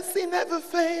mercy never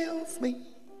fails me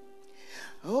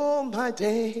all my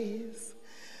days.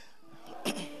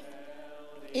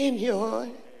 In your,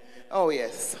 oh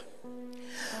yes,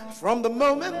 from the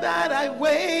moment that I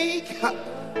wake up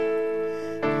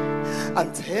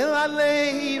until I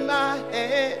lay my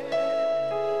head,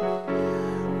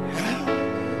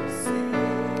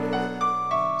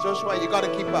 Joshua, you gotta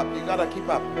keep up. You gotta keep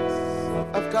up.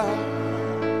 Of God.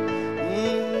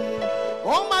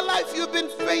 All my life you've been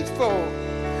faithful.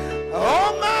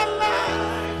 All my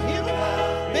life you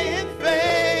have been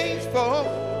faithful.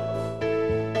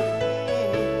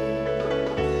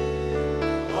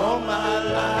 All my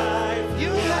life you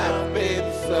have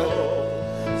been so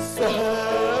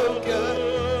good.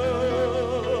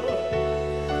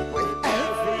 With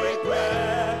every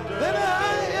breath that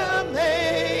I am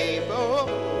able,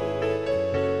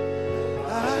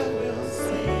 I will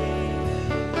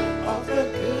sing of the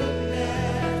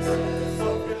goodness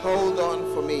of your. Hold on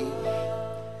for me.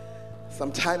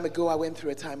 Some time ago, I went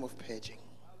through a time of purging.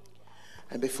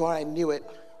 And before I knew it,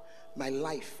 my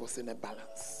life was in a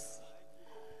balance.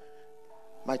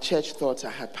 My church thought I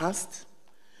had passed.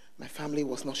 My family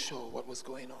was not sure what was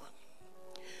going on.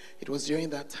 It was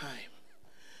during that time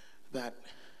that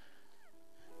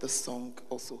the song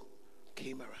also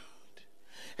came around.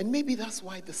 And maybe that's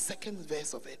why the second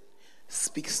verse of it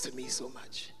speaks to me so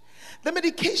much. The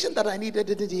medication that I needed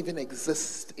didn't even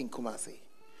exist in Kumasi.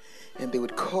 And they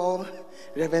would call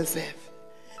Reverend Seth,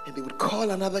 and they would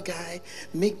call another guy,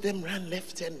 make them run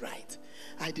left and right.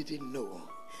 I didn't know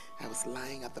I was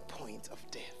lying at the point of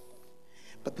death.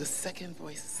 But the second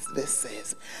verse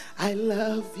says, I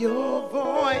love your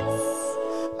voice.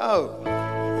 Oh,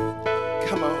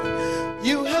 come on.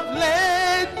 You have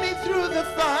led me through the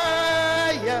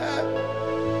fire,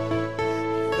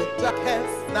 the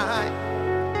darkest night.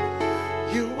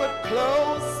 You were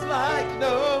close like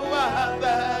no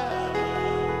other.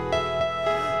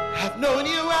 I've known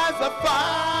you as a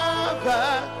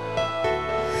father.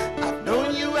 I've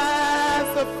known you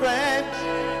as a friend.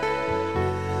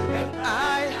 And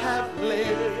I have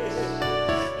lived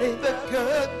in the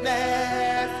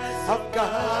goodness of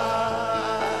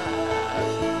God.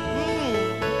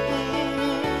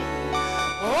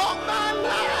 All my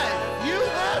life you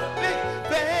have been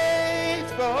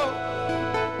faithful.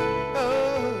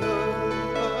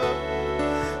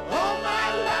 All my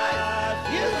life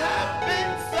you have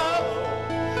been so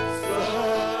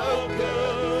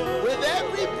good. With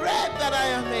every breath that I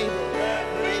am able,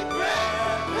 every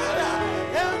breath that I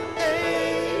am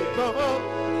able,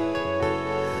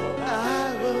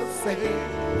 I will sing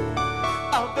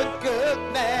of the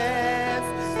goodness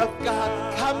of God.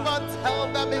 Come on, tell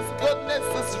them his goodness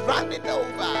is running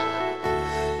over.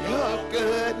 Oh, Your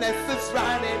goodness is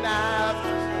running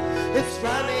after. It's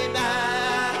running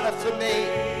after me.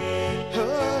 Oh,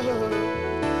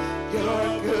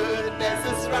 your goodness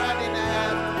is running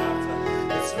after.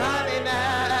 It's running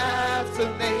after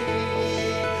me.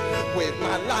 With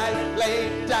my life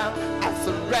laid down, I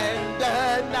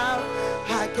surrender now.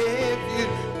 I give you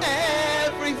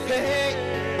everything.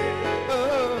 Oh,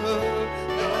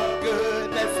 your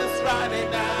goodness is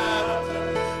running after.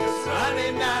 It's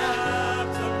running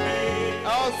after me.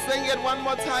 Oh, sing it one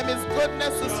more time. His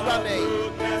goodness is running.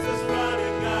 Goodness is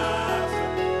running after.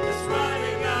 It's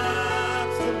running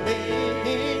after me.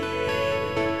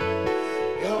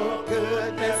 Your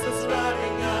goodness is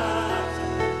running after.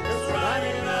 It's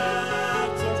running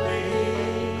after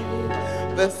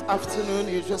me. This afternoon,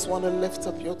 you just want to lift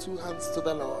up your two hands to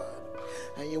the Lord.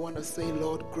 And you want to say,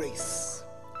 Lord, grace.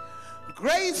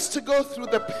 Grace to go through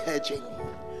the purging.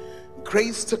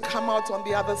 Grace to come out on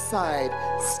the other side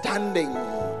standing.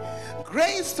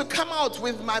 Grace to come out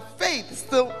with my faith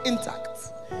still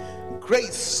intact.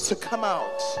 Grace to come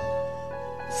out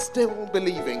still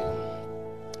believing.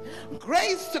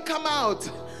 Grace to come out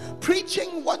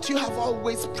preaching what you have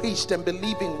always preached and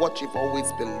believing what you've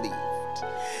always believed.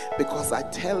 Because I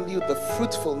tell you, the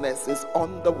fruitfulness is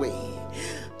on the way.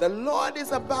 The Lord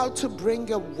is about to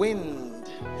bring a wind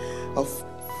of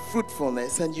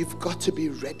fruitfulness, and you've got to be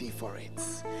ready for it.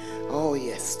 Oh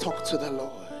yes, talk to the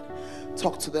Lord.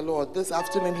 Talk to the Lord. This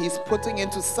afternoon, He's putting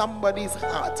into somebody's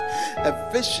heart a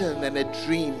vision and a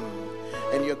dream.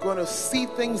 And you're going to see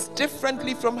things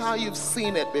differently from how you've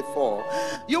seen it before.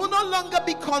 You will no longer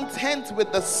be content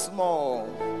with the small.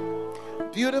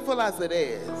 Beautiful as it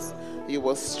is, you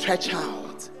will stretch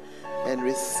out and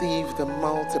receive the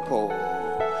multiple.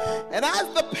 And as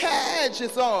the purge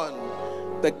is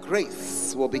on, the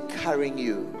grace will be carrying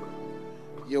you.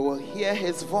 You will hear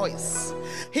His voice.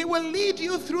 He will lead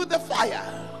you through the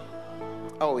fire.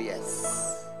 Oh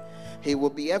yes. He will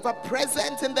be ever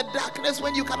present in the darkness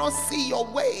when you cannot see your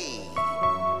way.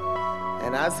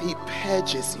 And as He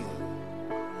purges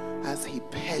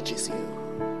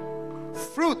you,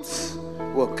 fruit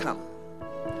will come.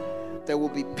 There will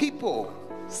be people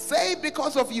saved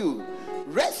because of you,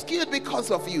 rescued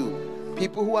because of you.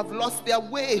 People who have lost their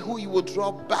way, who you will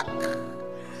draw back.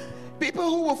 People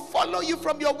who will follow you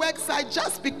from your worksite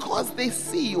just because they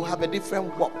see you have a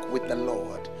different walk with the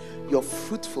Lord. Your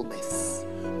fruitfulness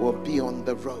will be on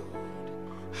the road.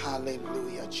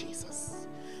 Hallelujah, Jesus.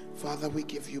 Father, we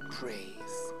give you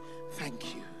praise.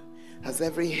 Thank you. As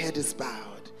every head is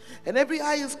bowed and every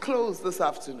eye is closed this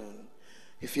afternoon,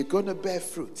 if you're going to bear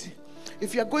fruit,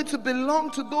 if you're going to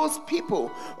belong to those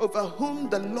people over whom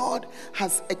the Lord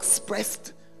has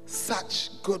expressed such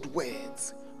good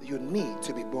words, you need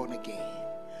to be born again.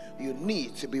 You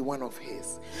need to be one of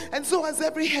His. And so as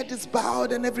every head is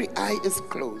bowed and every eye is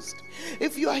closed,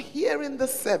 if you are here in the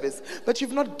service but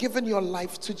you've not given your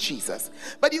life to Jesus,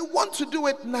 but you want to do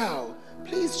it now,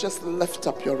 please just lift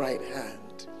up your right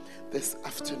hand this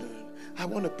afternoon. I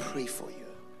want to pray for you.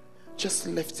 Just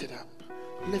lift it up.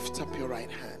 Lift up your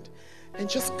right hand. And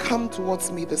just come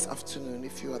towards me this afternoon.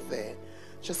 If you are there,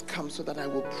 just come so that I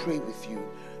will pray with you.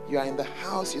 You are in the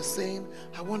house, you're saying,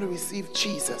 I want to receive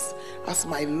Jesus as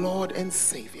my Lord and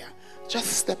Savior. Just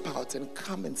step out and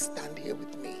come and stand here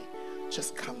with me.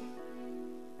 Just come.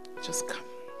 Just come.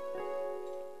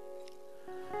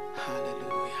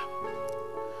 Hallelujah.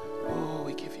 Oh,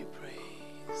 we give you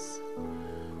praise.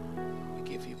 We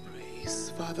give you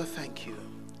praise. Father, thank you.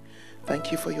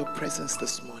 Thank you for your presence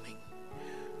this morning.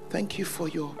 Thank you for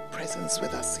your presence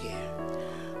with us here.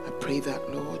 I pray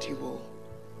that, Lord, you will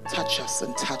touch us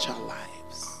and touch our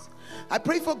lives. I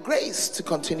pray for grace to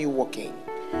continue walking.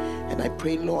 And I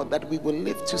pray, Lord, that we will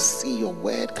live to see your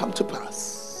word come to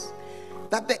pass.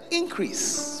 That the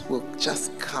increase will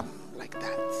just come like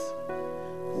that.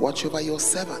 Watch over your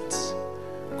servant.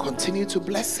 Continue to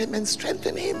bless him and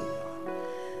strengthen him.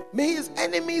 May his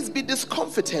enemies be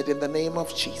discomfited in the name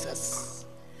of Jesus.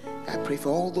 I pray for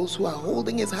all those who are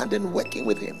holding his hand and working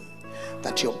with him,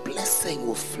 that your blessing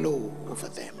will flow over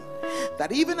them.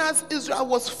 That even as Israel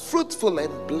was fruitful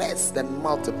and blessed and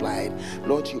multiplied,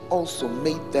 Lord, you also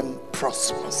made them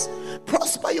prosperous.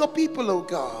 Prosper your people, O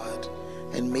God,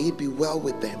 and may it be well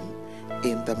with them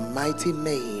in the mighty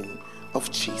name of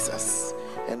Jesus.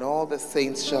 And all the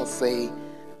saints shall say,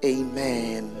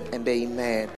 Amen and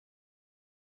amen.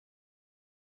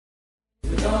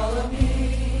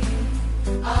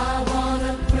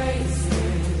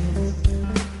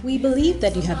 We believe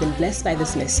that you have been blessed by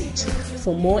this message.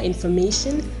 For more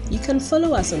information, you can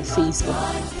follow us on Facebook,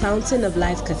 Fountain of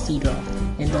Life Cathedral,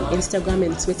 and on Instagram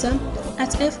and Twitter at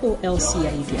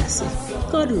FOLCIUDAC.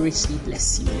 God richly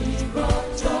bless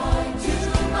you.